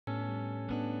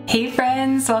Hey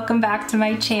friends, welcome back to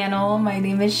my channel. My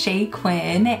name is Shay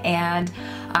Quinn and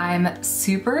I'm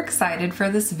super excited for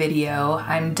this video.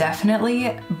 I'm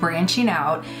definitely branching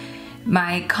out.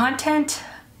 My content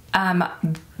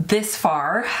this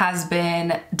far has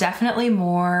been definitely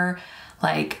more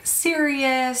like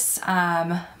serious,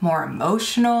 more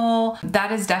emotional.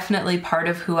 That is definitely part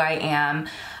of who I am.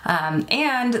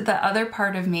 And the other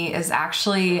part of me is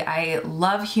actually, I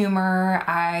love humor,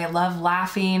 I love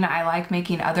laughing, I like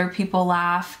making other people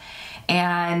laugh.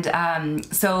 And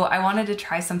so I wanted to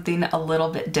try something a little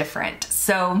bit different.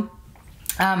 So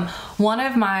one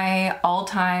of my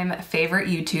all-time favorite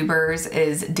YouTubers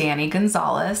is Danny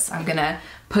Gonzalez. I'm gonna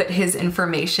put his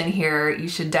information here. You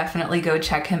should definitely go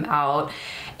check him out.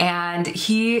 And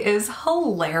he is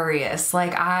hilarious.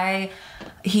 Like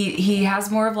he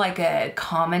has more of like a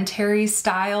commentary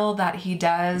style that he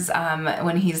does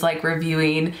when he's like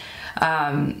reviewing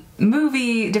different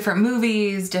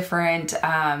movies, different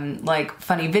like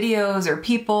funny videos or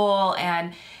people,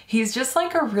 and he's just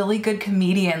like a really good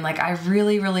comedian. Like I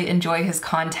really enjoy his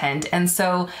content. And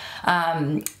so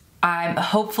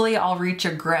hopefully I'll reach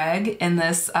a Greg in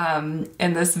this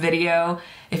video.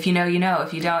 If you know, you know.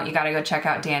 If you don't, you gotta go check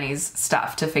out Danny's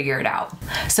stuff to figure it out.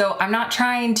 So I'm not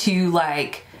trying to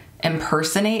like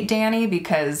impersonate Danny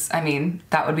because I mean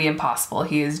that would be impossible.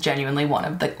 He is genuinely one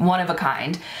of a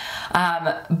kind.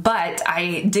 But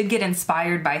I did get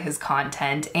inspired by his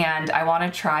content and I want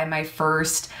to try my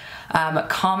first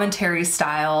commentary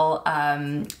style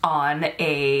on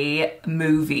a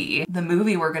movie. The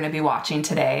movie we're going to be watching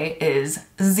today is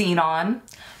Zenon,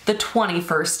 the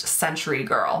 21st Century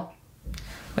Girl.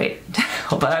 Wait,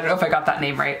 hold on, I don't know if I got that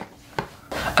name right.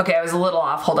 Okay, I was a little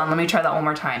off. Hold on, let me try that one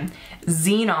more time.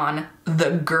 Zenon,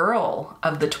 the girl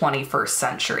of the 21st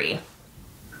century.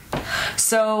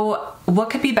 So what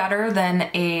could be better than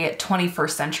a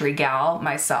 21st century gal,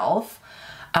 myself,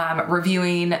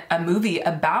 reviewing a movie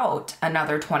about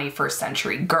another 21st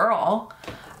century girl?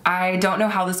 I don't know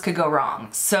how this could go wrong.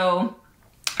 So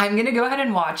I'm gonna go ahead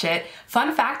and watch it.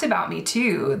 Fun fact about me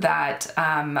too, that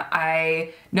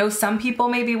I know some people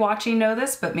maybe watching know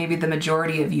this, but maybe the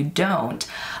majority of you don't.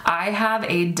 I have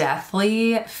a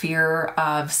deathly fear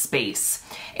of space.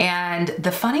 And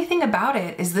the funny thing about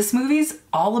it is this movie's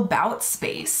all about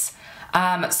space.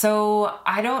 So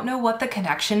I don't know what the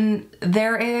connection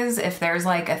there is. If there's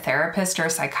like a therapist or a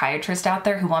psychiatrist out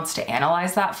there who wants to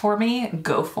analyze that for me,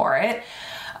 go for it.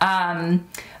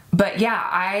 But yeah,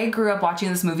 I grew up watching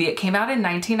this movie. It came out in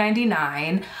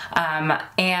 1999,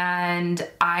 and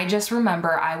I just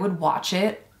remember I would watch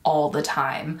it all the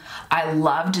time. I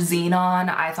loved Zenon.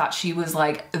 I thought she was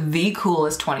like the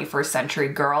coolest 21st century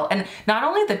girl, and not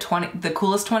only the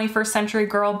coolest 21st century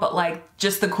girl, but like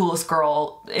just the coolest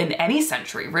girl in any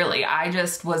century, really. I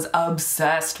just was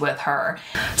obsessed with her.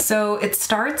 So it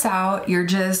starts out, you're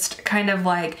just kind of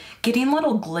like getting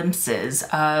little glimpses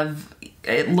of,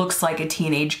 it looks like a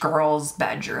teenage girl's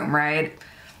bedroom, right?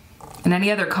 In any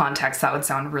other context, that would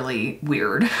sound really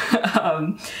weird.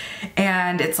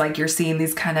 And it's like you're seeing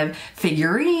these kind of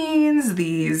figurines,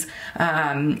 these,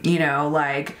 you know,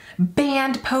 like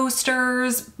band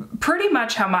posters, pretty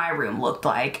much how my room looked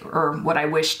like, or what I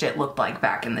wished it looked like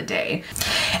back in the day.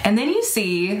 And then you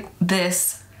see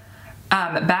this,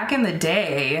 back in the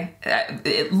day,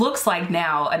 it looks like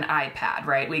now an iPad,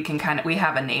 right? We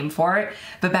have a name for it.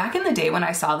 But back in the day when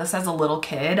I saw this as a little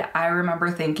kid, I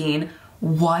remember thinking,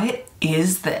 what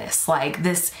is this? Like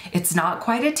this, it's not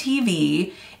quite a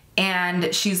TV,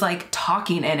 and she's like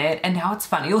talking in it, and now it's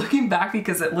funny looking back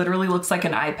because it literally looks like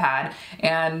an iPad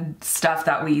and stuff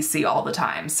that we see all the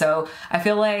time. So I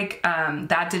feel like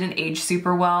that didn't age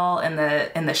super well in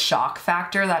the shock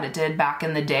factor that it did back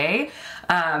in the day,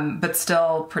 but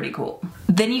still pretty cool.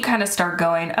 Then you kind of start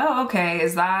going, oh, okay,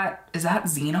 is that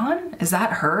Zenon? Is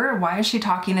that her? Why is she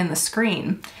talking in the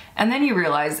screen? And then you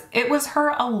realize it was her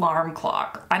alarm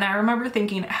clock. And I remember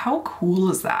thinking, how cool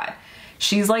is that?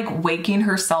 She's like waking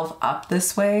herself up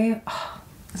this way. Oh,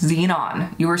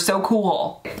 Zenon, you are so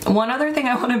cool. One other thing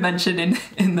I want to mention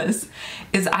in this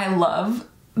is I love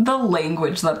the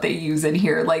language that they use in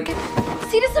here. Like,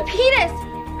 Cetus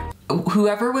Lapidus!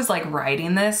 Whoever was like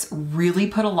writing this really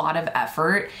put a lot of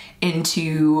effort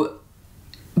into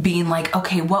being like,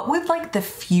 okay, what would like the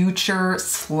future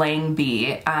slang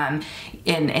be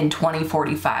in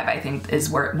 2045, I think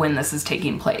is when this is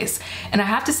taking place. And I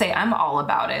have to say, I'm all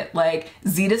about it. Like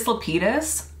Zetus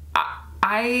Lapidus,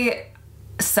 I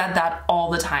said that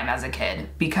all the time as a kid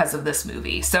because of this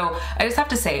movie. So I just have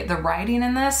to say, the writing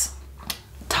in this,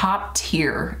 top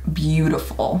tier,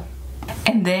 beautiful.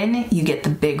 And then you get the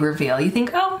big reveal. You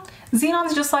think, oh,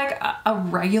 Zenon's just like a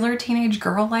regular teenage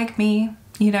girl like me.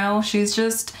 You know, she's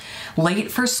just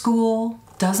late for school,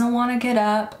 doesn't want to get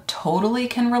up, totally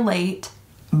can relate.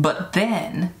 But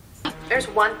then... There's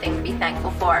one thing to be thankful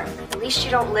for. At least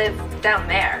you don't live down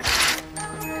there.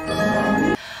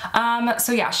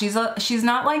 So yeah, she's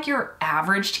not like your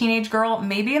average teenage girl,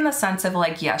 maybe in the sense of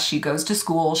like, yes, she goes to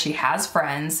school, she has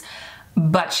friends,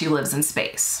 but she lives in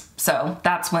space. So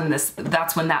that's when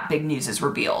that big news is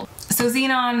revealed. So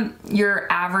Zenon,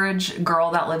 your average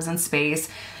girl that lives in space,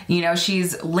 you know,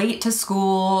 she's late to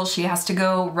school, she has to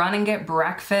go run and get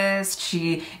breakfast,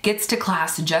 she gets to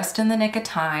class just in the nick of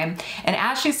time, and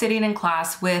as she's sitting in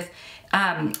class with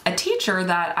a teacher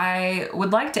that I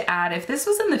would like to add, if this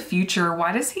was in the future,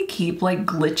 why does he keep like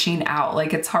glitching out?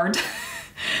 Like it's hard to,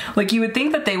 like you would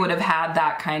think that they would have had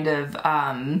that kind of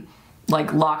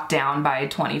like locked down by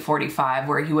 2045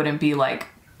 where he wouldn't be like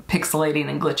pixelating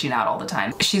and glitching out all the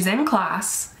time. She's in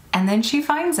class and then she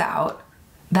finds out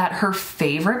that her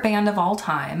favorite band of all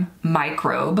time,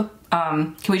 Microbe,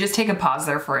 can we just take a pause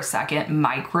there for a second?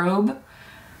 Microbe.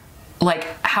 Like,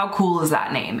 how cool is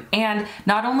that name? And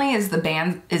not only is the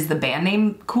band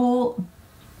name cool,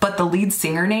 but the lead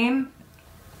singer name,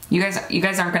 you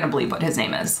guys aren't gonna believe what his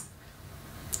name is.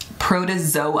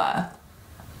 Protozoa.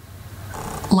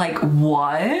 Like,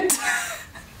 what?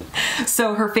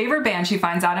 So her favorite band, she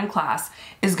finds out in class,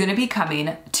 is gonna be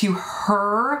coming to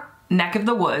her neck of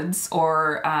the woods,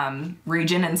 or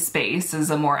region in space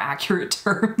is a more accurate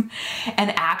term,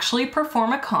 and actually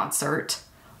perform a concert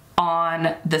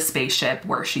on the spaceship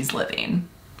where she's living.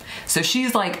 So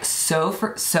she's like so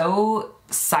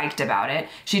psyched about it.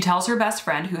 She tells her best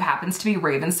friend, who happens to be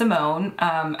Raven Simone,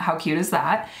 how cute is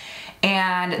that?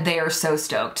 And they are so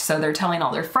stoked. So they're telling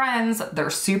all their friends, they're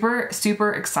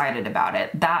super excited about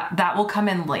it. That will come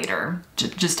in later.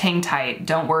 Just hang tight,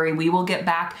 don't worry, we will get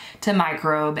back to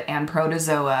Microbe and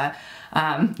Protozoa.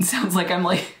 Sounds like I'm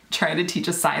like trying to teach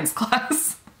a science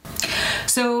class.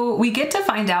 So we get to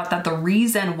find out that the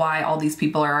reason why all these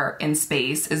people are in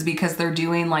space is because they're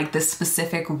doing like this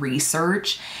specific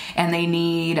research, and they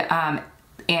need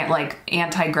like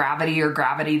anti-gravity or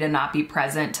gravity to not be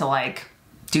present to like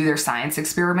do their science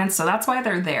experiments. So that's why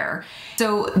they're there.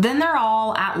 So then they're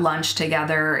all at lunch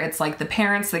together. It's like the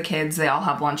parents, the kids, they all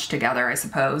have lunch together, I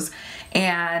suppose.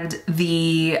 And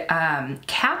the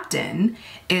captain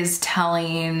is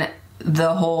telling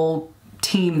the whole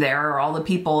team there, or all the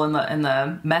people in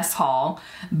the mess hall,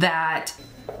 that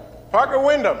Parker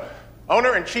Wyndham,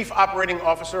 owner and chief operating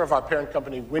officer of our parent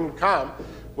company Windcom,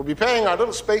 will be paying our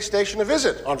little space station a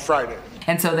visit on Friday.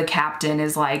 And so the captain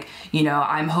is like, you know,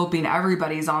 I'm hoping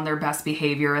everybody's on their best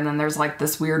behavior. And then there's like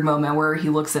this weird moment where he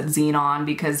looks at Zenon,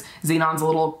 because Zenon's a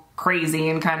little crazy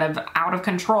and kind of out of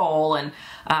control. And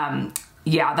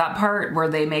yeah, that part where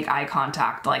they make eye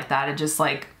contact like that, it just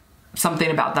like,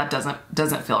 something about that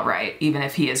doesn't feel right. Even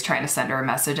if he is trying to send her a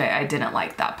message, I didn't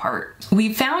like that part.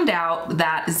 We found out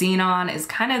that Zenon is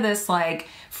kind of this like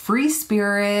free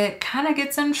spirit, kind of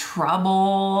gets in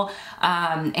trouble.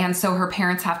 And so her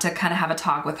parents have to kind of have a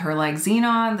talk with her, like,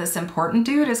 Zenon, this important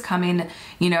dude is coming,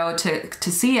 you know,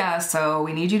 to see us. So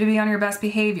we need you to be on your best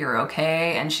behavior,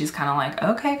 okay? And she's kind of like,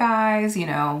 okay, guys, you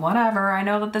know, whatever. I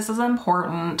know that this is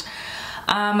important.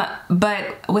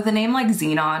 But with a name like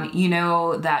Zenon, you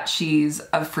know that she's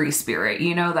a free spirit.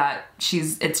 You know that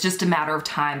it's just a matter of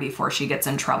time before she gets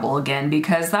in trouble again,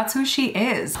 because that's who she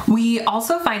is. We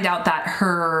also find out that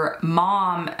her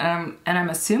mom, and I'm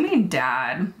assuming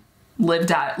dad,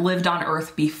 lived on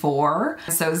Earth before.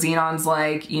 So Zenon's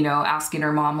like, you know, asking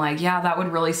her mom like, yeah, that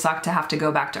would really suck to have to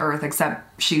go back to Earth,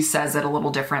 except she says it a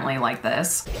little differently like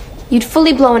this. You'd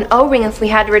fully blow an O-ring if we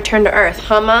had to return to Earth,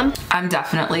 huh, Mom? I'm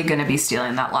definitely gonna be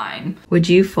stealing that line. Would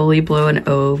you fully blow an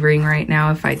O-ring right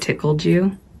now if I tickled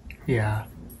you? Yeah.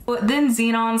 Then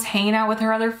Zenon's hanging out with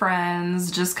her other friends,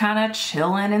 just kind of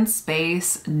chilling in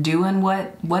space, doing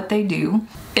what they do.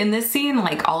 In this scene,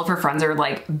 like, all of her friends are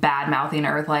like bad-mouthing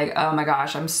Earth, like, oh my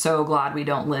gosh, I'm so glad we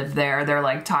don't live there. They're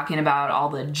like talking about all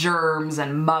the germs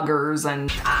and muggers,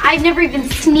 and I've never even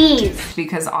sneezed.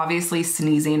 because obviously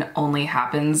sneezing only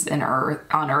happens on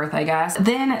Earth, I guess.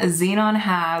 Then Zenon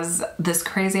has this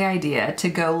crazy idea to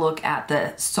go look at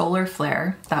the solar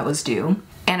flare that was due.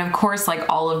 And of course, like,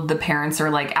 all of the parents are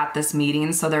like at this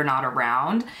meeting, so they're not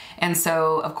around. And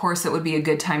so of course it would be a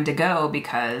good time to go,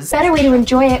 because Better way to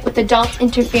enjoy it with adult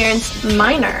interference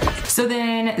minor. So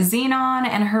then Zenon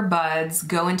and her buds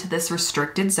go into this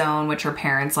restricted zone, which her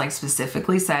parents like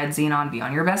specifically said, Zenon, be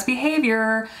on your best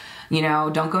behavior. You know,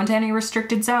 don't go into any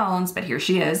restricted zones, but here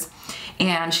she is.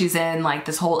 And she's in like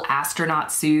this whole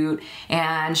astronaut suit,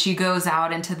 and she goes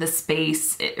out into the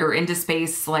space, or into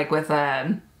space, like with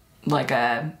a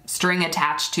string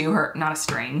attached to her, not a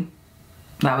string,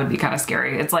 That would be kind of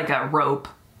scary. It's like a rope,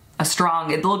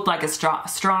 it looked like a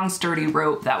strong, sturdy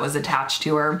rope that was attached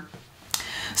to her.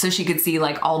 So she could see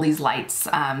like all these lights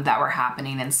that were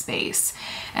happening in space.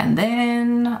 And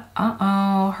then,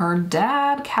 her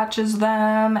dad catches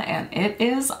them and it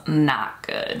is not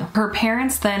good. Her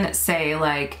parents then say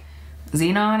like,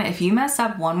 Zenon, if you mess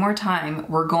up one more time,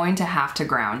 we're going to have to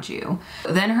ground you.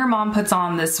 Then her mom puts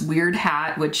on this weird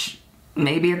hat, which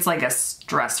maybe it's like a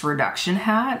stress reduction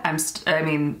hat. I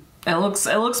mean, it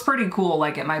looks pretty cool,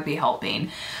 like it might be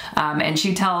helping. And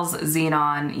she tells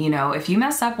Zenon, you know, if you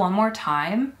mess up one more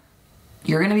time,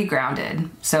 you're gonna be grounded.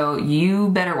 So you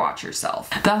better watch yourself.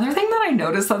 The other thing that I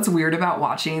noticed that's weird about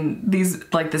watching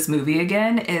this movie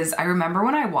again is I remember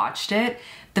when I watched it,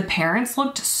 the parents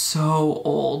looked so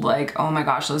old. Like, oh my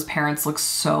gosh, those parents look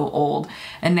so old.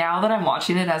 And now that I'm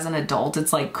watching it as an adult,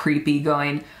 it's like creepy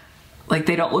going, like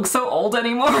they don't look so old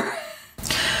anymore.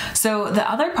 So the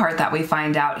other part that we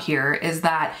find out here is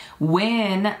that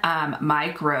when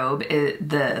Microbe,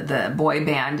 the boy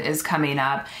band, is coming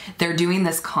up, they're doing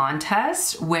this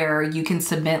contest where you can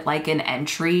submit like an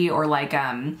entry or like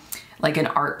an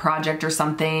art project or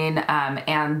something,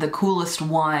 and the coolest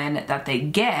one that they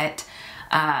get,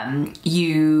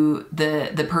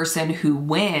 the person who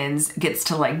wins gets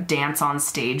to like dance on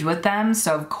stage with them.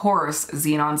 So of course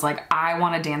Zenon's like, I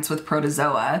want to dance with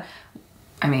Protozoa.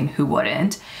 I mean, who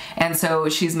wouldn't? And so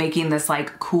she's making this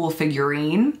like cool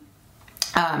figurine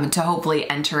to hopefully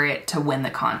enter it to win the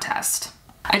contest.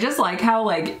 I just like how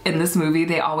like in this movie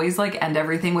they always like end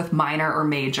everything with minor or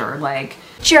major, like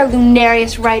You're a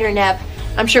lunarius writer, Neb.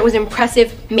 I'm sure it was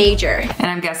impressive major. And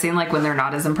I'm guessing like when they're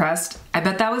not as impressed, I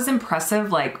bet that was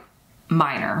impressive like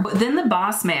minor. Then the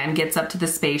boss man gets up to the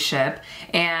spaceship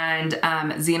and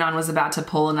Zenon was about to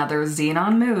pull another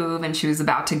Zenon move and she was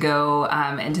about to go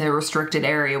into a restricted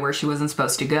area where she wasn't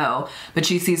supposed to go, but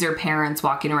she sees her parents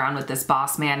walking around with this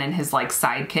boss man and his like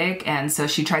sidekick, and so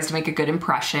she tries to make a good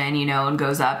impression, you know, and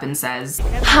goes up and says,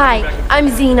 Hi, I'm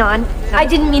Zenon. I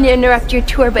didn't mean to interrupt your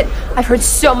tour, but I've heard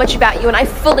so much about you and I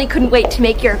fully couldn't wait to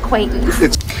make your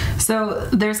acquaintance. So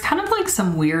there's kind of like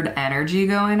some weird energy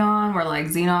going on where like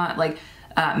Zenon, like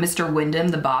Mr. Wyndham,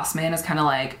 the boss man, is kind of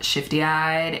like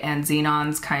shifty-eyed and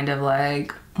Zenon's kind of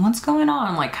like, what's going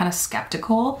on? Like kind of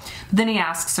skeptical. But then he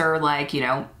asks her like, you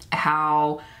know,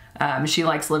 how she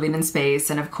likes living in space.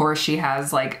 And of course she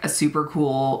has like a super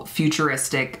cool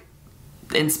futuristic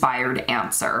inspired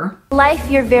answer. Life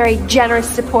your very generous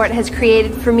support has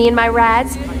created for me and my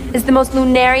rads is the most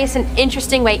lunarious and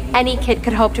interesting way any kid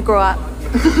could hope to grow up.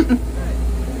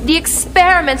 The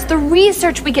experiments, the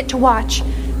research we get to watch,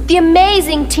 the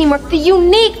amazing teamwork, the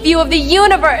unique view of the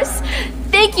universe.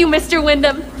 Thank you, Mr.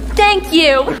 Wyndham. Thank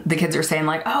you. The kids are saying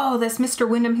like, oh, this Mr.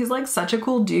 Wyndham, he's like such a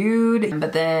cool dude.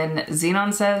 But then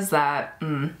Zenon says that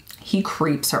he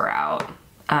creeps her out.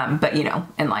 But you know,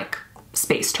 in like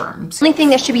space terms. The only thing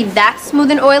that should be that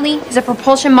smooth and oily is a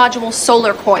propulsion module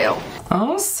solar coil.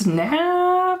 Oh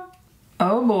snap.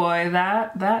 Oh boy,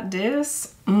 that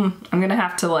diss. I'm gonna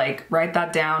have to like write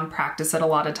that down, practice it a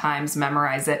lot of times,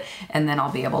 memorize it, and then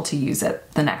I'll be able to use it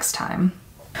the next time.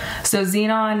 So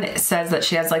Zenon says that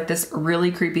she has like this really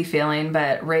creepy feeling,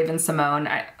 but Raven Simone,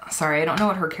 sorry, I don't know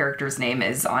what her character's name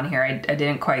is on here. I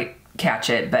didn't quite catch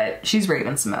it, but she's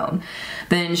Raven Simone.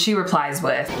 Then she replies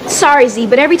with, Sorry Z,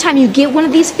 but every time you get one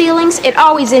of these feelings, it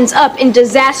always ends up in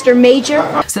disaster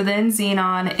major. So then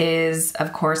Zenon is,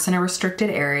 of course, in a restricted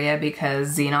area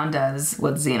because Zenon does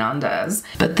what Zenon does.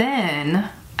 But then,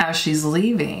 as she's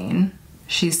leaving,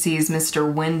 she sees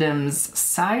Mr. Wyndham's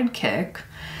sidekick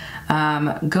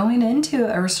going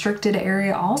into a restricted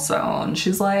area also. And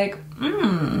she's like,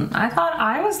 I thought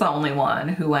I was the only one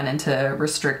who went into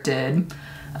restricted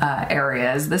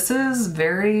areas. This is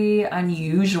very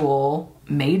unusual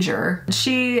major.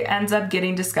 She ends up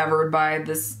getting discovered by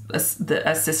the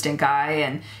assistant guy,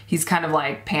 and he's kind of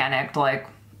like panicked, like,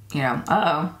 you know,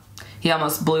 uh-oh, he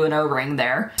almost blew an O-ring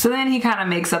there. So then he kind of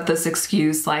makes up this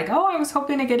excuse like, oh, I was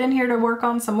hoping to get in here to work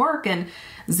on some work, and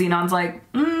Zenon's like,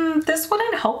 this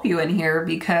wouldn't help you in here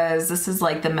because this is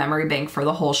like the memory bank for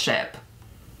the whole ship,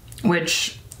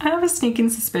 which I have a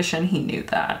sneaking suspicion he knew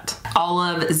that. All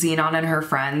of Zenon and her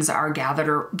friends are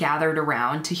gathered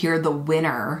around to hear the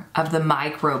winner of the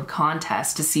microbe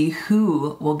contest to see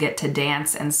who will get to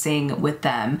dance and sing with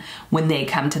them when they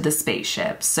come to the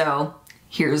spaceship. So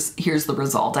here's the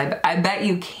result. I bet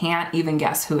you can't even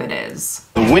guess who it is.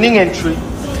 The winning entry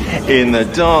in the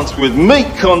Dance with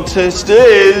Meat contest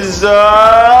is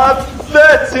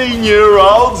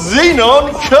 13-year-old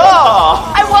Zenon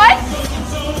Carr. I what?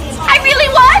 I really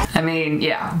what? I mean,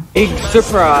 yeah. Big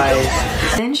surprise.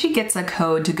 Then she gets a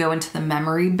code to go into the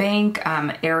memory bank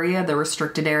area, the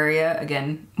restricted area.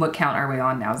 Again, what count are we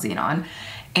on now, Zenon?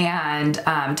 And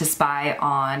to spy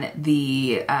on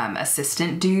the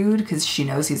assistant dude, because she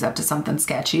knows he's up to something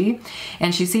sketchy.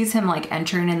 And she sees him like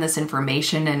entering in this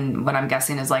information in what I'm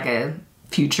guessing is like a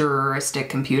futuristic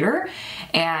computer,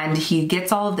 and he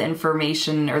gets all of the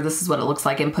information, or this is what it looks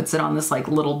like, and puts it on this like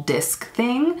little disc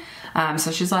thing.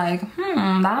 So she's like,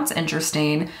 that's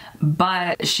interesting,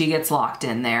 but she gets locked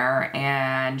in there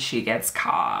and she gets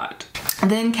caught.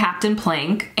 Then Captain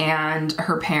Plank and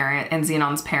her parent and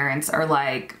Zenon's parents are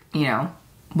like, you know,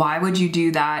 why would you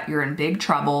do that? You're in big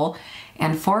trouble.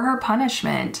 And for her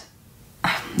punishment,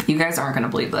 you guys aren't gonna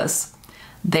believe this,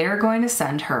 they're going to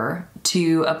send her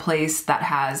to a place that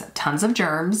has tons of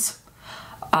germs,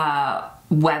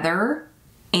 weather,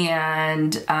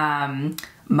 and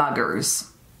muggers.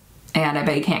 And I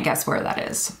bet you can't guess where that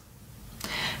is.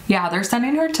 Yeah, they're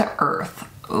sending her to Earth.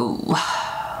 Ooh.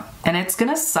 And it's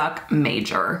gonna suck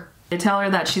major. They tell her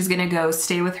that she's gonna go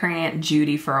stay with her Aunt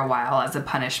Judy for a while as a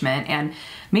punishment. And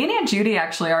me and Aunt Judy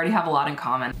actually already have a lot in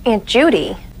common. Aunt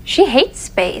Judy? She hates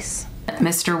space.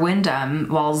 Mr. Wyndham,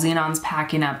 while Zenon's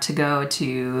packing up to go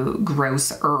to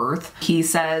Gross Earth, he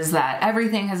says that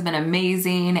everything has been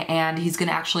amazing and he's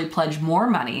gonna actually pledge more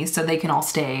money so they can all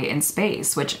stay in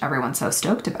space, which everyone's so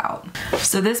stoked about.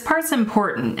 So this part's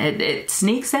important. It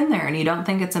sneaks in there and you don't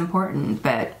think it's important,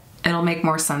 but it'll make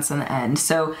more sense in the end.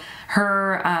 So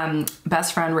her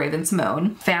best friend, Raven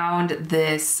Simone, found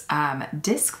this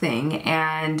disc thing,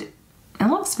 and it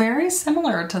looks very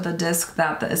similar to the disc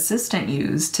that the assistant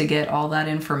used to get all that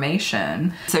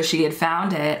information. So she had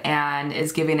found it and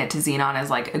is giving it to Zenon as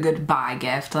like a goodbye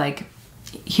gift. Like,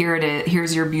 here it is,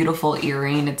 here's your beautiful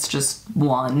earring. It's just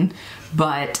one,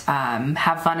 but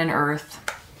have fun in Earth.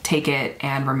 Take it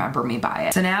and remember me by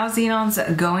it. So now Zenon's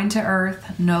going to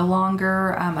Earth, no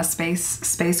longer a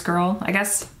space girl. I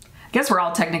guess we're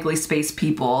all technically space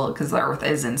people because the Earth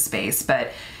is in space,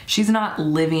 but she's not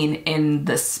living in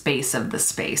the space of the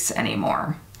space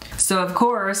anymore. So of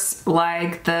course,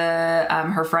 like the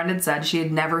her friend had said, she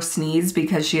had never sneezed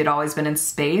because she had always been in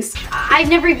space. I've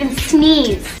never even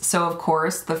sneezed. So of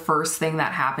course, the first thing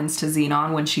that happens to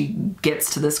Zenon when she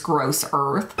gets to this gross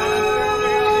Earth.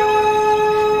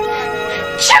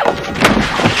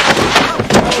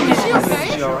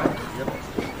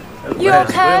 You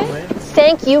okay?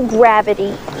 Thank you,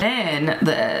 gravity. Then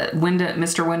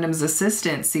Mr. Wyndham's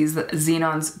assistant sees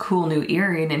Zenon's cool new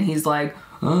earring and he's like,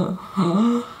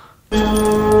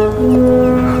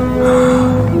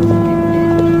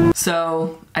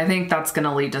 So I think that's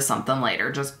gonna lead to something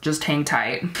later. Just hang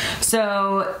tight.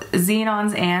 So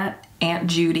Zenon's Aunt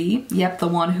Judy, yep, the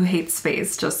one who hates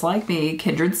space, just like me,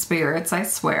 kindred spirits, I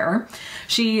swear.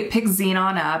 She picks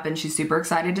Zenon up and she's super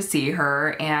excited to see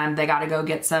her, and they gotta go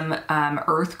get some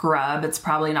Earth grub. It's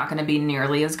probably not gonna be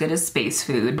nearly as good as space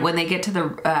food. When they get to the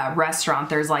restaurant,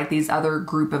 there's like these other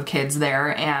group of kids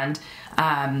there, and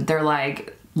they're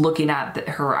like looking at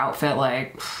her outfit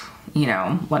like, you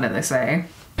know, what do they say?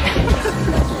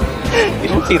 You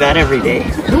don't see that every day.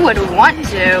 Who would want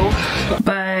to?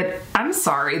 But I'm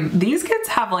sorry, these kids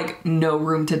have like no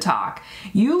room to talk.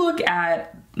 You look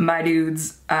at my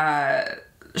dude's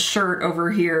shirt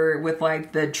over here with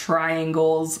like the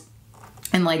triangles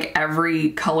and like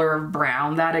every color of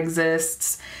brown that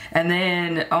exists. And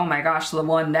then, oh my gosh, the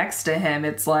one next to him,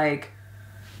 it's like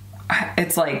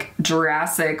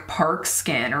Jurassic Park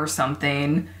skin or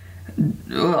something.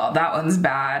 Ugh, that one's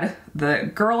bad.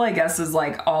 The girl, I guess, is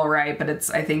like all right, but it's,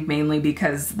 I think, mainly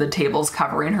because the table's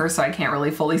covering her, so I can't really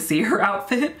fully see her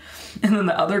outfit. And then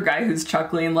the other guy who's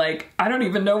chuckling like, I don't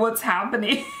even know what's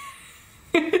happening.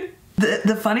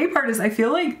 The funny part is I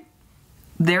feel like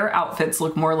their outfits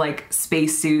look more like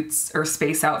spacesuits or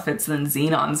space outfits than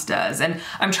Zenon's does. And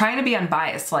I'm trying to be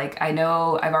unbiased. Like, I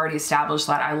know I've already established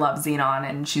that I love Zenon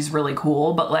and she's really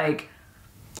cool, but like,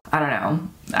 I don't know.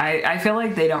 I feel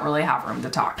like they don't really have room to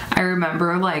talk. I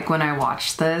remember like when I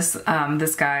watched this,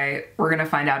 this guy, we're gonna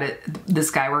find out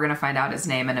his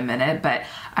name in a minute, but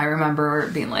I remember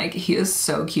being like, he is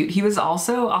so cute. He was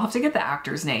also, I'll have to get the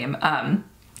actor's name.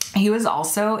 He was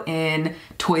also in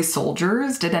Toy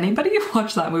Soldiers. Did anybody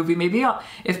watch that movie? Maybe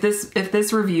if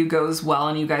this review goes well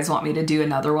and you guys want me to do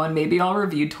another one, maybe I'll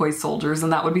review Toy Soldiers,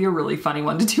 and that would be a really funny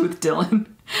one to do with Dylan.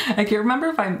 I can't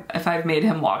remember if I've made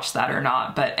him watch that or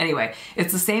not, but anyway,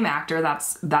 it's the same actor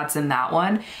that's in that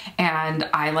one, and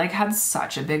I like had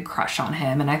such a big crush on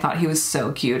him, and I thought he was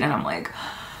so cute, and I'm like,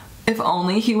 if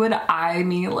only he would eye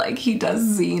me like he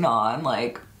does Zenon.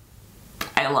 Like,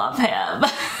 I love him.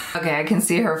 Okay, I can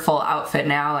see her full outfit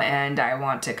now, and I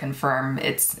want to confirm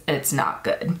it's not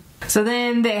good. So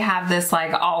then they have this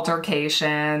like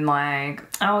altercation, like,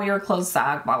 oh, your clothes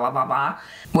suck, blah, blah, blah, blah.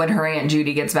 When her Aunt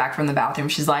Judy gets back from the bathroom,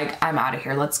 she's like, I'm out of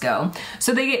here, let's go.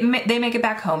 So they make it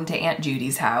back home to Aunt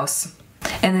Judy's house.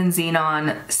 And then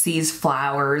Zenon sees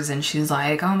flowers and she's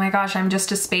like, oh my gosh, I'm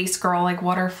just a space girl, like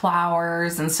what are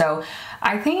flowers? And so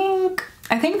I think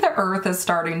the earth is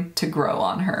starting to grow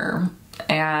on her.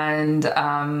 And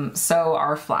so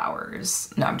are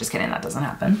flowers. No, I'm just kidding, that doesn't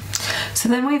happen. So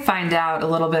then we find out a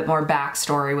little bit more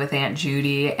backstory with Aunt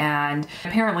Judy, and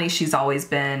apparently she's always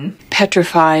been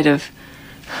petrified of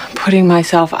putting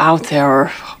myself out there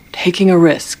or taking a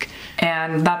risk.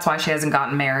 And that's why she hasn't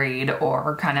gotten married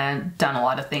or kind of done a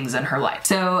lot of things in her life.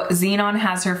 So Zenon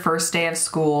has her first day of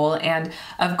school, and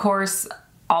of course,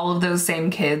 all of those same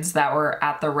kids that were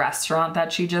at the restaurant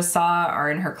that she just saw are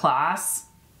in her class.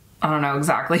 I don't know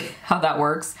exactly how that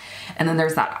works. And then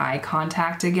there's that eye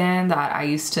contact again that I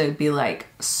used to be like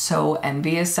so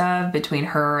envious of between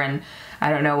her and, I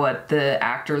don't know what the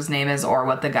actor's name is or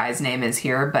what the guy's name is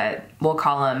here, but we'll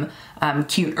call him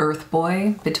Cute Earth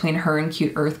Boy. Between her and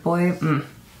Cute Earth Boy.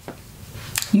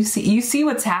 You see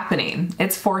what's happening.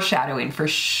 It's foreshadowing for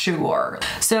sure.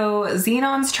 So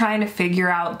Zenon's trying to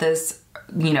figure out this,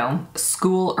 you know,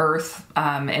 school earth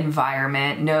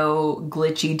environment. No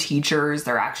glitchy teachers.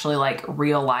 They're actually like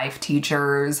real life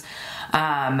teachers.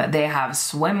 They have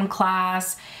swim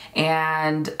class,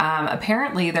 and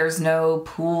apparently there's no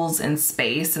pools in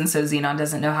space, and so Zenon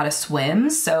doesn't know how to swim.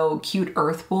 So Cute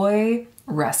Earth Boy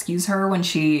rescues her when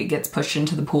she gets pushed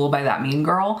into the pool by that mean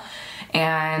girl,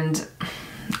 and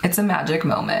it's a magic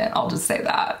moment. I'll just say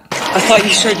that. I thought you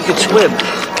said you could swim.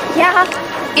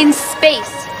 Yeah, in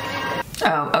space.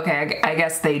 Oh, okay. I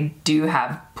guess they do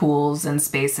have pools in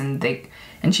space, and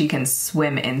she can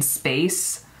swim in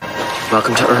space.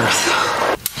 Welcome to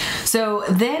Earth. So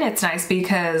then it's nice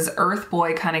because Earth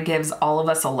Boy kind of gives all of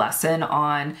us a lesson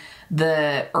on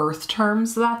the Earth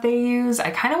terms that they use. I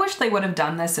kind of wish they would have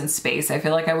done this in space. I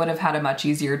feel like I would have had a much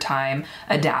easier time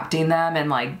adapting them and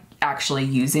like actually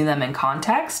using them in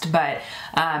context. But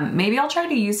maybe I'll try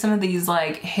to use some of these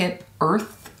like hip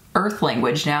Earth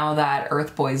language now that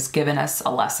Earth Boy's given us a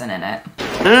lesson in it.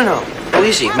 No. Go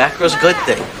easy. Macro's a good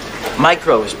thing.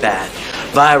 Micro is bad.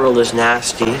 Viral is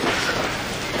nasty.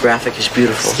 Graphic is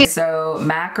beautiful. So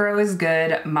macro is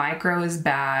good, micro is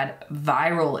bad,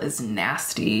 viral is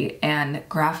nasty, and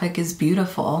graphic is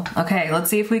beautiful. Okay,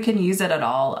 let's see if we can use it at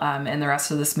all in the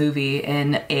rest of this movie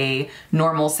in a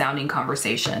normal sounding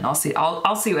conversation. I'll see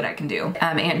what I can do.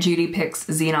 Aunt Judy picks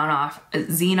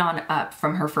Zenon up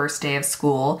from her first day of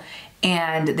school,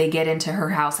 and they get into her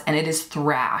house and it is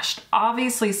thrashed.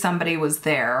 Obviously somebody was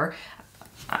there.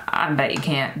 I bet you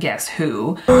can't guess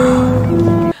who.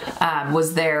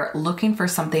 Was there looking for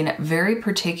something very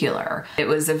particular. It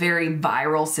was a very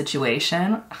viral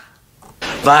situation.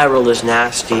 Viral is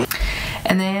nasty.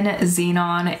 And then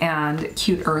Zenon and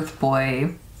Cute Earth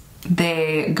Boy,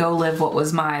 they go live what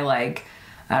was my, like,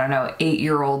 I don't know,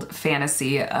 8-year-old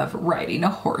fantasy of riding a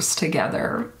horse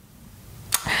together.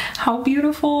 How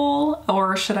beautiful,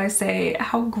 or should I say,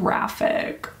 how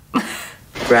graphic.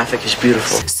 Graphic is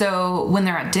beautiful. So when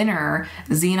they're at dinner,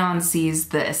 Zenon sees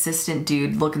the assistant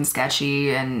dude looking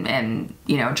sketchy and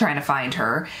you know, trying to find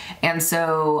her. And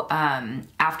so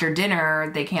after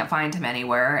dinner, they can't find him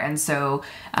anywhere. And so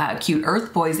Cute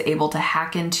Earth Boy is able to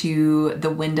hack into the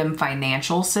Wyndham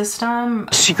financial system.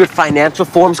 Secret financial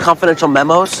forms, confidential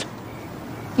memos.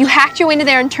 You hacked your way into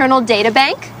their internal data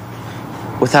bank?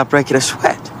 Without breaking a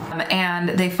sweat. And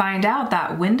they find out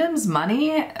that Wyndham's money,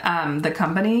 the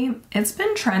company, it's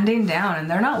been trending down and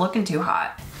they're not looking too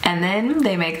hot. And then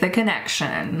they make the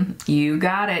connection. You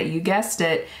got it, you guessed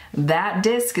it. That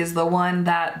disc is the one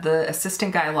that the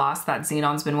assistant guy lost that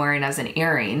Zenon's been wearing as an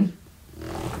earring.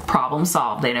 Problem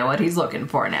solved, they know what he's looking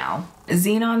for now.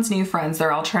 Zenon's new friends,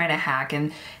 they're all trying to hack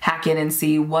in and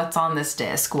see what's on this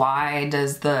disc. Why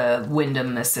does the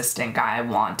Wyndham assistant guy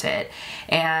want it?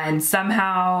 And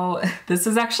somehow, this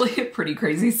is actually a pretty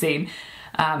crazy scene.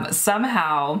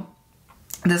 Somehow,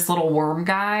 this little worm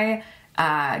guy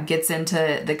gets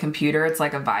into the computer. It's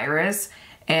like a virus,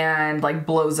 and like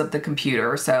blows up the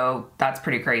computer. So that's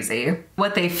pretty crazy.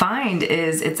 What they find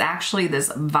is it's actually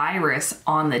this virus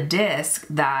on the disc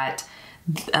that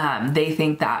they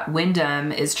think that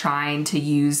Wyndham is trying to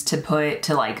use to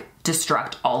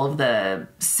destruct all of the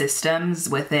systems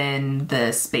within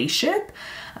the spaceship.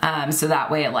 So that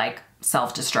way it like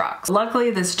self-destructs. Luckily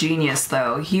this genius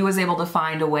though, he was able to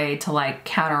find a way to like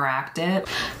counteract it.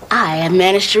 I have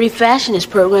managed to refashion this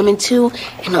program into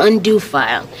an undo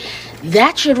file.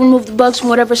 That should remove the bugs from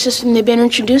whatever system they've been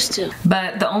introduced to.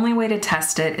 But the only way to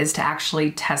test it is to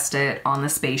actually test it on the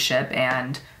spaceship,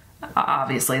 and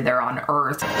obviously they're on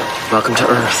Earth. Welcome to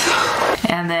Earth.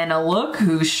 And then look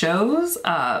who shows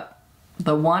up.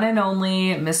 The one and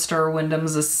only Mr.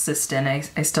 Wyndham's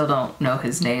assistant. I still don't know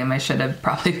his name. I should have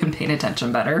probably been paying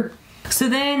attention better. So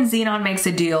then Zenon makes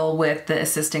a deal with the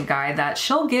assistant guy that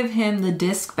she'll give him the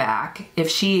disc back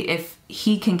if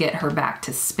he can get her back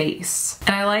to space.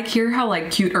 And I like here how like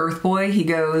cute Earth boy, he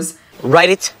goes, write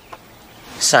it,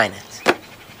 sign it.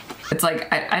 It's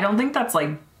like, I don't think that's like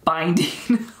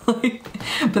binding.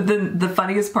 But then the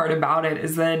funniest part about it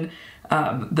is then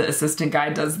the assistant guy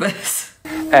does this.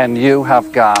 And you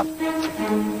have got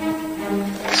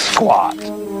squat.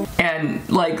 And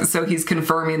like, so he's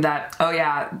confirming that, oh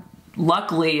yeah,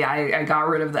 luckily I got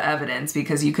rid of the evidence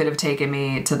because you could have taken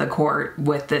me to the court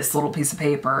with this little piece of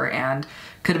paper and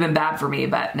could have been bad for me,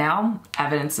 but now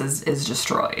evidence is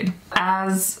destroyed.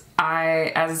 As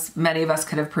many of us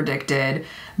could have predicted,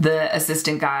 the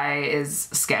assistant guy is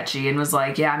sketchy and was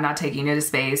like, yeah, I'm not taking you to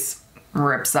space,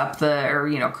 rips up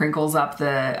crinkles up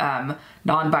the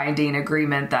non-binding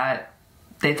agreement that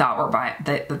they thought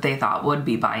that they thought would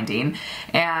be binding,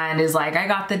 and is like, I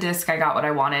got the disc, I got what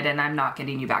I wanted, and I'm not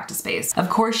getting you back to space. Of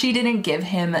course, she didn't give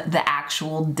him the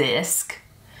actual disc.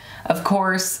 Of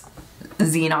course,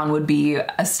 Zenon would be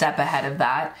a step ahead of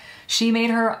that. She made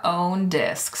her own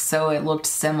disc, so it looked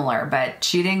similar, but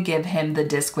she didn't give him the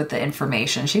disc with the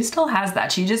information. She still has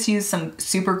that. She just used some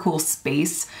super cool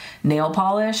space nail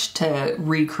polish to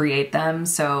recreate them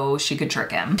so she could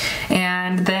trick him.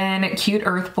 And then cute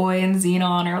Earth Boy and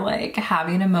Zenon are like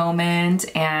having a moment,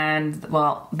 and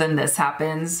well, then this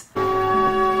happens.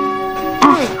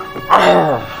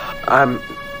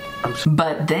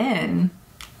 But then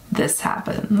this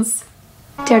happens.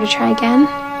 Dare to try again?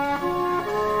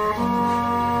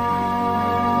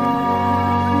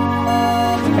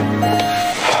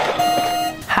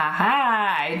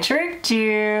 Tricked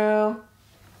you.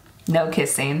 No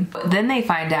kissing. Then they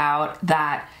find out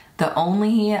that the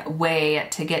only way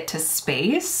to get to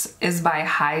space is by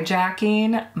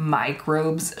hijacking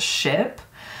Microbe's ship.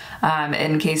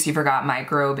 In case you forgot,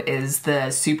 Microbe is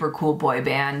the super cool boy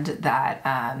band that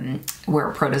where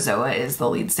Protozoa is the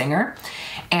lead singer.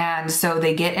 And so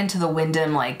they get into the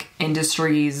Wyndham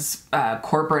Industries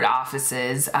corporate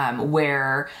offices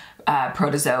where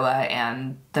Protozoa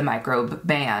and the Microbe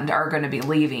band are going to be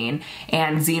leaving,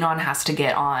 and Zenon has to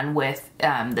get on with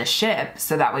the ship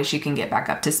so that way she can get back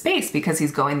up to space because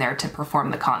he's going there to perform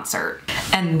the concert.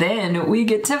 And then we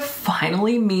get to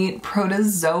finally meet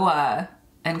Protozoa.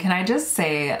 And can I just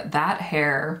say, that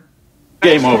hair...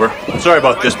 Game over. Sorry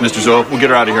about this, Mr. Zoa. We'll get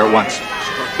her out of here at once.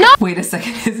 No! Wait a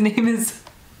second, his name is...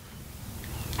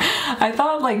 I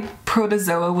thought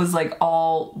Protozoa was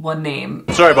all one name.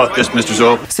 Sorry about this, Mr.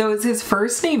 Zoa. So is his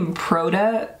first name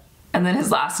Prota and then his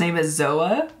last name is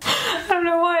Zoa? I don't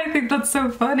know why I think that's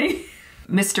so funny.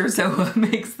 Mr. Zoa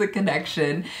makes the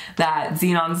connection that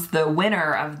Zenon's the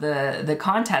winner of the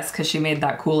contest because she made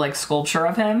that cool sculpture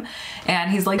of him,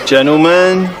 and he's like,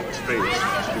 gentlemen,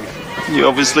 you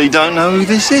obviously don't know who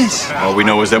this is. All we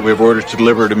know is that we have orders to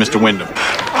deliver to Mr. Wyndham.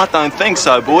 I don't think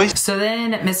so, boys. So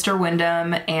then Mr.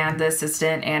 Wyndham and the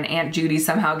assistant and Aunt Judy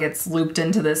somehow gets looped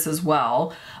into this as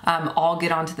well. All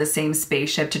get onto the same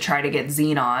spaceship to try to get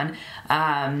Zenon,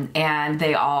 and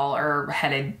they all are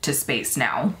headed to space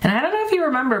now. And I don't know if you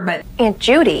remember, but Aunt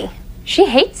Judy, she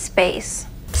hates space.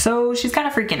 So she's kind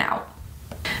of freaking out.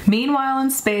 Meanwhile in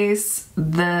space,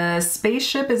 the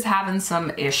spaceship is having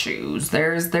some issues.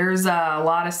 There's a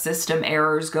lot of system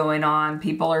errors going on.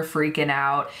 People are freaking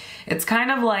out. It's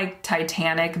kind of like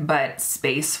Titanic, but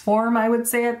space form, I would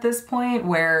say at this point,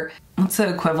 where what's the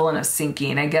equivalent of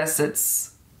sinking? I guess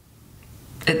it's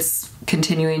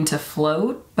continuing to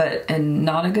float, but in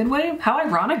not a good way. How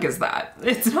ironic is that?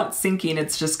 It's not sinking,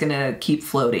 it's just gonna keep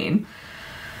floating.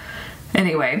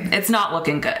 Anyway, it's not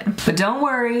looking good. But don't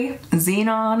worry,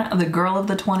 Zenon, the girl of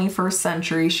the 21st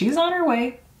century, she's on her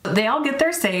way. They all get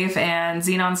there safe, and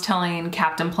Zenon's telling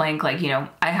Captain Plank, I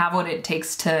have what it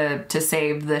takes to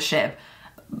save the ship.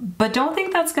 But don't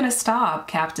think that's gonna stop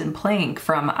Captain Plank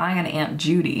from eyeing Aunt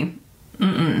Judy.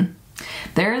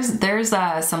 There's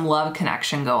some love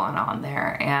connection going on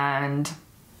there, and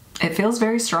it feels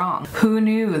very strong. Who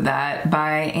knew that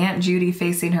by Aunt Judy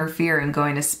facing her fear and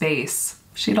going to space,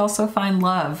 she'd also find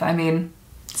love? I mean,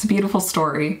 it's a beautiful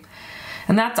story.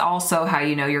 And that's also how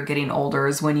you know you're getting older,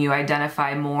 is when you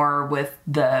identify more with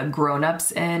the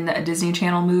grown-ups in a Disney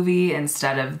Channel movie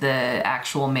instead of the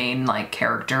actual main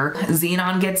character.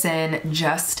 Zenon gets in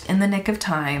just in the nick of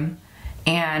time,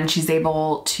 and she's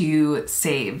able to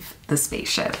save the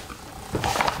spaceship.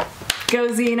 Go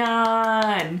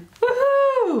Zenon!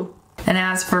 Woohoo! And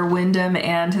as for Wyndham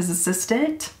and his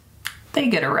assistant, they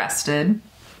get arrested.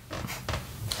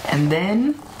 And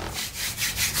then,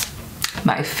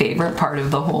 my favorite part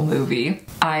of the whole movie.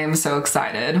 I am so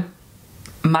excited.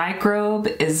 Microbe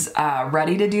is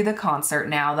ready to do the concert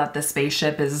now that the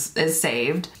spaceship is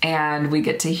saved, and we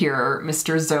get to hear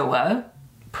Mr. Zoa,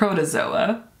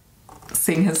 Protozoa,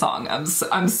 sing his song. I'm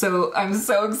so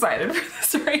excited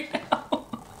for this right now.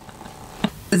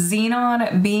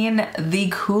 Zenon being the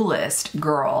coolest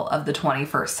girl of the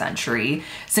 21st century,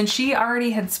 since she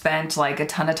already had spent like a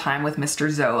ton of time with Mr.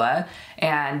 Zoa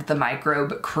and the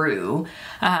Microbe crew,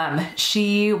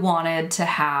 she wanted to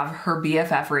have her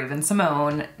BFF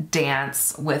Raven-Symoné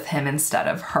dance with him instead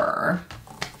of her.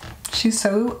 She's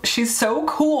so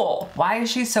cool. Why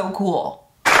is she so cool?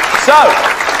 So,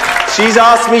 she's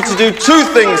asked me to do 2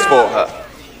 things for her.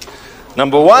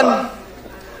 Number 1,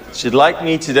 she'd like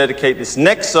me to dedicate this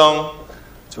next song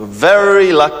to a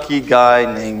very lucky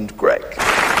guy named Greg.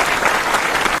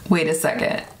 Wait a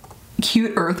second.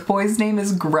 Cute Earth Boy's name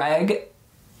is Greg?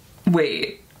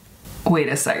 Wait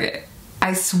a second.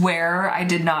 I swear I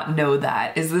did not know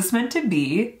that. Is this meant to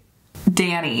be?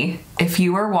 Danny, if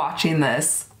you are watching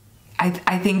this,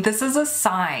 I think this is a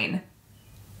sign.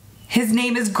 His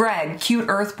name is Greg. Cute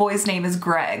Earth Boy's name is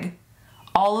Greg.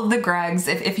 All of the Gregs,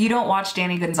 if you don't watch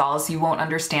Danny Gonzalez, you won't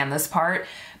understand this part.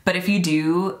 But if you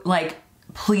do, like,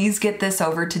 please get this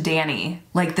over to Danny.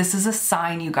 Like, this is a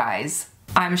sign, you guys.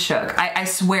 I'm shook. I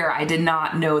swear I did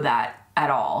not know that at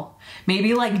all.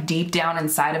 Maybe like deep down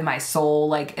inside of my soul,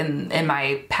 like in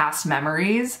my past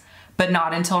memories, but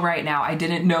not until right now. I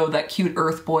didn't know that Cute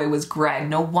Earth Boy was Greg.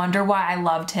 No wonder why I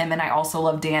loved him, and I also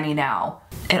love Danny now.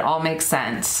 It all makes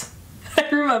sense. I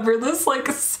remember this like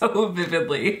so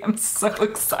vividly. I'm so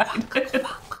excited.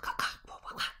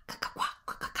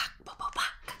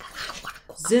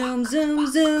 Zoom, zoom,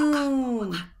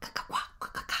 zoom.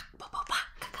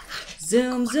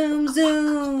 Zoom, zoom,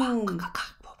 zoom.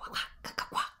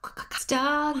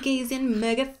 Stargazing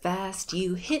mega fast,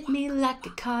 you hit me like a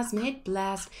cosmic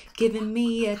blast, giving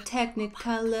me a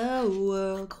technicolor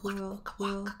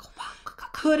world.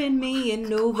 Putting me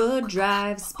in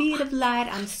overdrive, speed of light,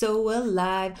 I'm so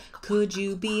alive. Could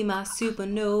you be my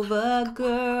supernova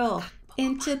girl?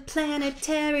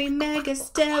 Interplanetary,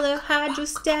 megastellar,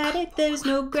 hydrostatic, there's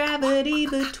no gravity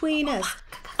between us.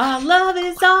 Our love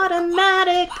is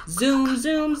automatic. Zoom,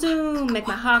 zoom, zoom, make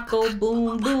my heart go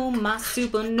boom, boom. My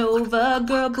supernova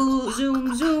girl, boo.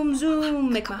 Zoom, zoom,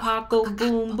 zoom, make my heart go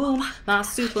boom, boom. My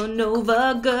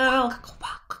supernova girl.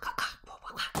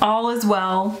 All is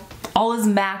well. All is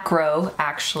macro,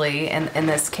 actually, in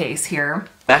this case here.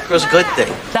 Macro's a good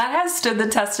thing. That has stood the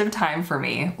test of time for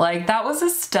me. Like, that was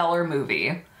a stellar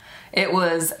movie. It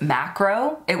was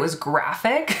macro. It was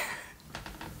graphic.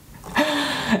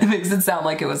 It makes it sound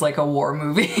like it was like a war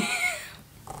movie.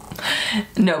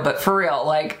 No, but for real,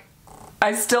 like,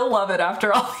 I still love it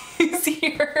after all these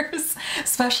years.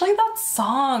 Especially that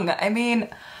song. I mean,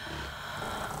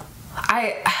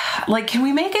 like, can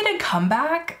we make it a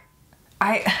comeback?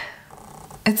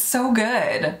 It's so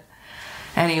good.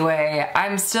 Anyway,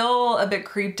 I'm still a bit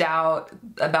creeped out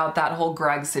about that whole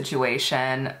Greg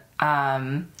situation.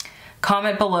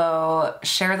 Comment below,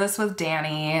 share this with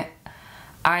Danny.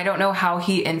 I don't know how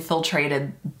he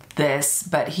infiltrated this,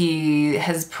 but he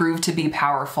has proved to be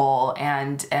powerful,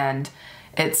 and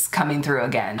it's coming through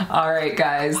again. All right,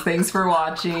 guys, thanks for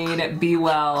watching. Be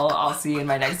well. I'll see you in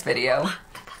my next video.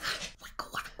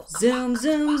 Zoom,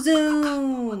 zoom,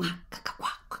 zoom.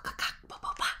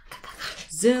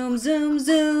 Zoom, zoom,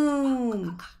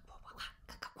 zoom.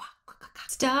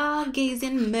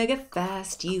 Stargazing mega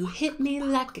fast, you hit me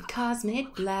like a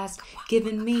cosmic blast,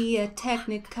 giving me a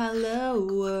technicolor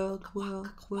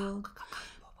world.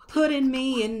 Putting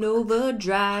me in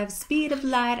overdrive, speed of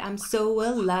light, I'm so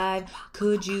alive.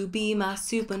 Could you be my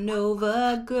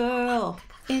supernova girl?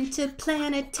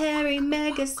 Interplanetary,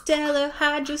 megastellar,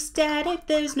 hydrostatic,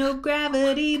 there's no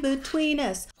gravity between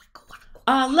us.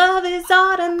 Our love is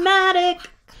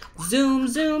automatic. Zoom,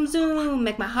 zoom, zoom,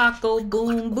 make my heart go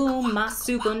boom, boom. My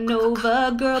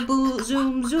supernova girl, boo.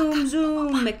 Zoom, zoom,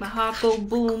 zoom, make my heart go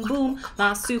boom, boom.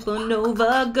 My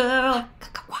supernova girl.